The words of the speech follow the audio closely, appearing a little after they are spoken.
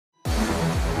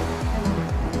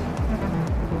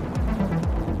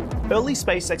Early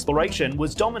space exploration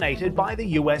was dominated by the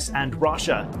US and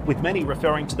Russia, with many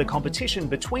referring to the competition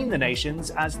between the nations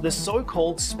as the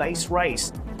so-called space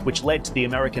race, which led to the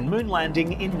American moon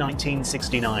landing in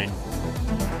 1969.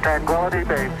 Tranquility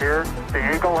Base here.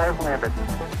 The Eagle has landed.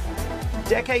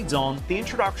 Decades on, the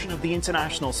introduction of the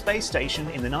International Space Station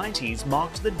in the 90s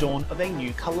marked the dawn of a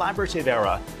new collaborative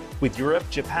era, with Europe,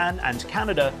 Japan and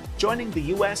Canada joining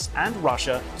the US and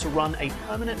Russia to run a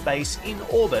permanent base in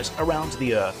orbit around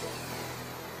the Earth.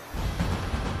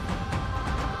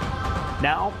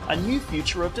 Now, a new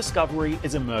future of discovery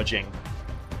is emerging.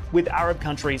 With Arab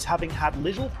countries having had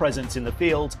little presence in the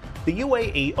field, the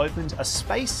UAE opened a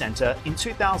space center in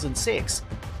 2006,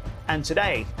 and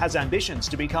today has ambitions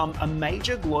to become a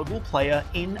major global player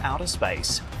in outer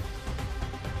space.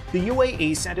 The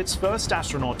UAE sent its first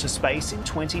astronaut to space in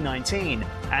 2019,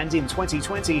 and in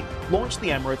 2020 launched the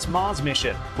Emirates Mars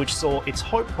mission, which saw its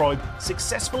HOPE probe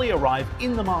successfully arrive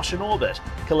in the Martian orbit,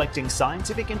 collecting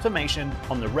scientific information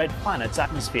on the red planet's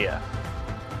atmosphere.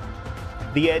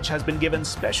 The Edge has been given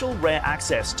special rare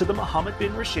access to the Mohammed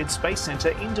bin Rashid Space Center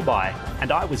in Dubai,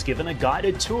 and I was given a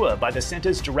guided tour by the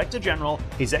center's Director General,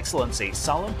 His Excellency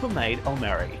Salem Humaid Al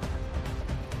Marri.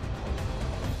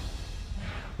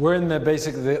 We're in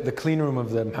the clean room of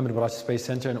the Mohammed bin Rashid Space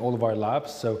Center and all of our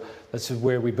labs, so this is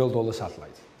where we build all the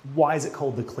satellites. Why is it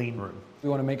called the clean room? We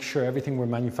want to make sure everything we're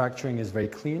manufacturing is very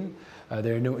clean.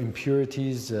 There are no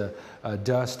impurities,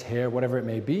 dust, hair, whatever it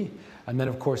may be. And then,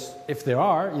 of course, if there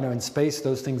are, in space,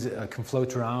 those things can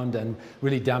float around and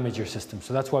really damage your system.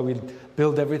 So that's why we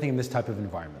build everything in this type of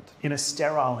environment. In a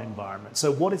sterile environment.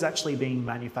 So what is actually being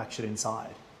manufactured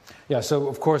inside? Yeah, so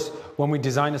of course, when we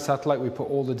design a satellite, we put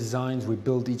all the designs, we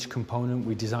build each component,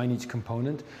 we design each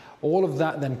component. All of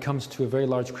that then comes to a very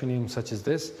large clean room such as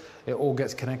this. It all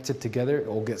gets connected together, it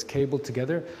all gets cabled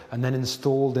together, and then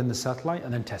installed in the satellite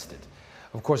and then tested.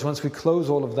 Of course, once we close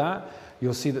all of that,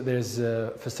 you'll see that there's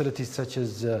facilities such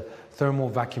as thermal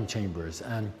vacuum chambers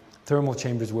and thermal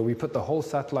chambers where we put the whole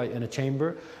satellite in a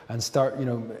chamber and start,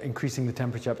 increasing the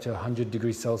temperature up to 100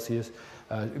 degrees Celsius.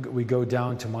 We go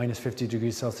down to minus 50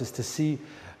 degrees Celsius to see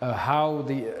how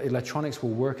the electronics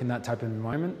will work in that type of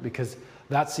environment, because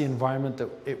that's the environment that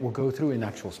it will go through in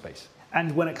actual space.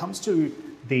 And when it comes to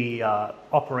the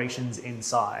operations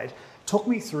inside, talk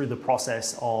me through the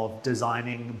process of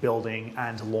designing, building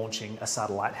and launching a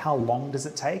satellite. How long does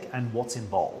it take and what's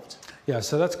involved? Yeah,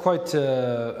 so that's quite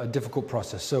a difficult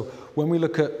process. So when we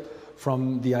look at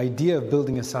from the idea of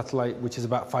building a satellite, which is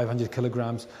about 500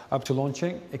 kilograms, up to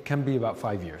launching, it can be about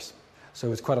 5 years.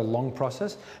 So it's quite a long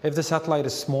process. If the satellite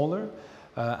is smaller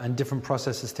and different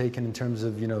processes taken in terms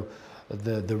of,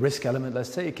 the risk element,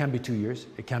 let's say, it can be 2 years,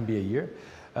 it can be a year.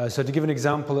 So to give an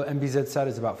example, MBZsat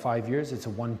is about 5 years. It's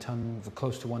a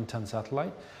close to 1 ton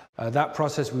satellite. That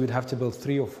process, we would have to build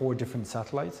 3 or 4 different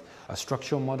satellites, a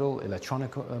structural model,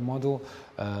 electronic model,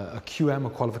 a QM, a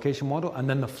qualification model, and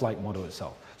then the flight model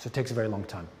itself. So it takes a very long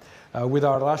time. With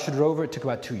our Rashid rover, it took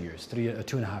about 2 years,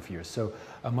 2.5 years. So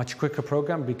a much quicker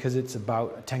program because it's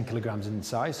about 10 kilograms in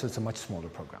size, so it's a much smaller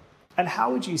program. And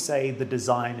how would you say the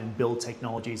design and build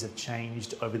technologies have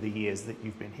changed over the years that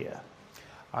you've been here?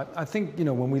 I think,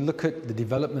 when we look at the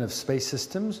development of space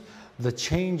systems, the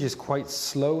change is quite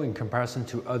slow in comparison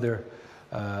to other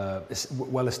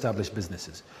well-established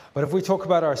businesses. But if we talk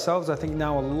about ourselves, I think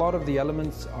now a lot of the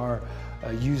elements are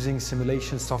using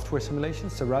simulation, software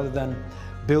simulations. So rather than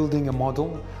building a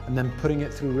model and then putting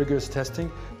it through rigorous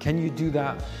testing, can you do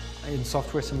that in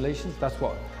software simulations? That's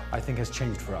what I think has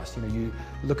changed for us. You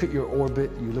look at your orbit,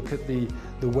 you look at the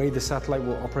way the satellite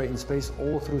will operate in space,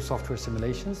 all through software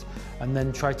simulations, and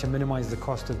then try to minimize the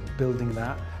cost of building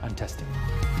that and testing.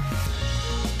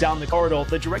 Down the corridor,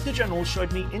 the Director General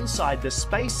showed me inside the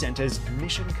Space Center's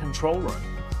mission control room.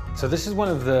 So this is one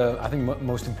of the, I think,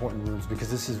 most important rooms,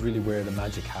 because this is really where the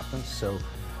magic happens. So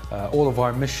all of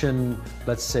our mission,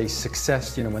 let's say,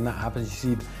 success, when that happens,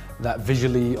 you see that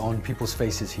visually on people's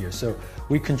faces here. So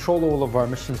we control all of our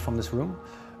missions from this room.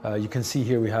 You can see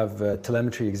here we have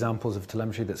telemetry, examples of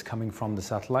telemetry that's coming from the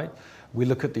satellite. We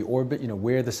look at the orbit,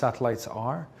 where the satellites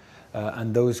are,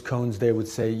 and those cones there would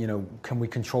say, can we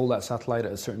control that satellite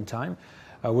at a certain time?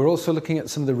 We're also looking at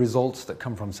some of the results that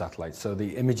come from satellites. So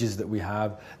the images that we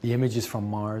have, the images from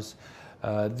Mars.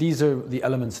 These are the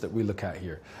elements that we look at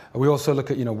here. We also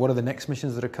look at, what are the next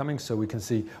missions that are coming, so we can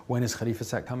see when is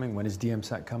KhalifaSat coming, when is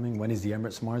DMSat coming, when is the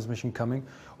Emirates Mars mission coming.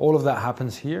 All of that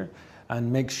happens here.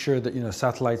 and make sure that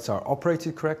satellites are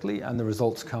operated correctly and the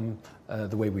results come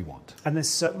the way we want. And there's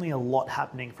certainly a lot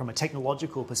happening from a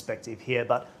technological perspective here,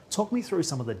 but talk me through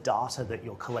some of the data that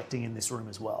you're collecting in this room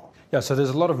as well. Yeah, so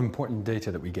there's a lot of important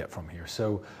data that we get from here.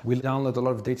 So we download a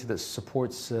lot of data that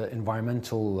supports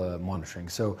environmental monitoring.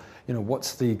 So,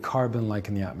 what's the carbon like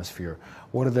in the atmosphere?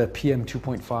 What are the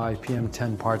PM2.5,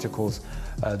 PM10 particles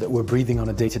that we're breathing on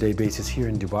a day-to-day basis here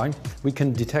in Dubai? We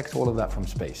can detect all of that from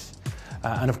space.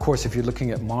 And of course, if you're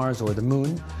looking at Mars or the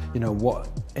Moon, what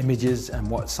images and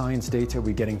what science data are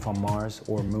we getting from Mars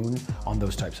or Moon on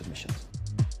those types of missions.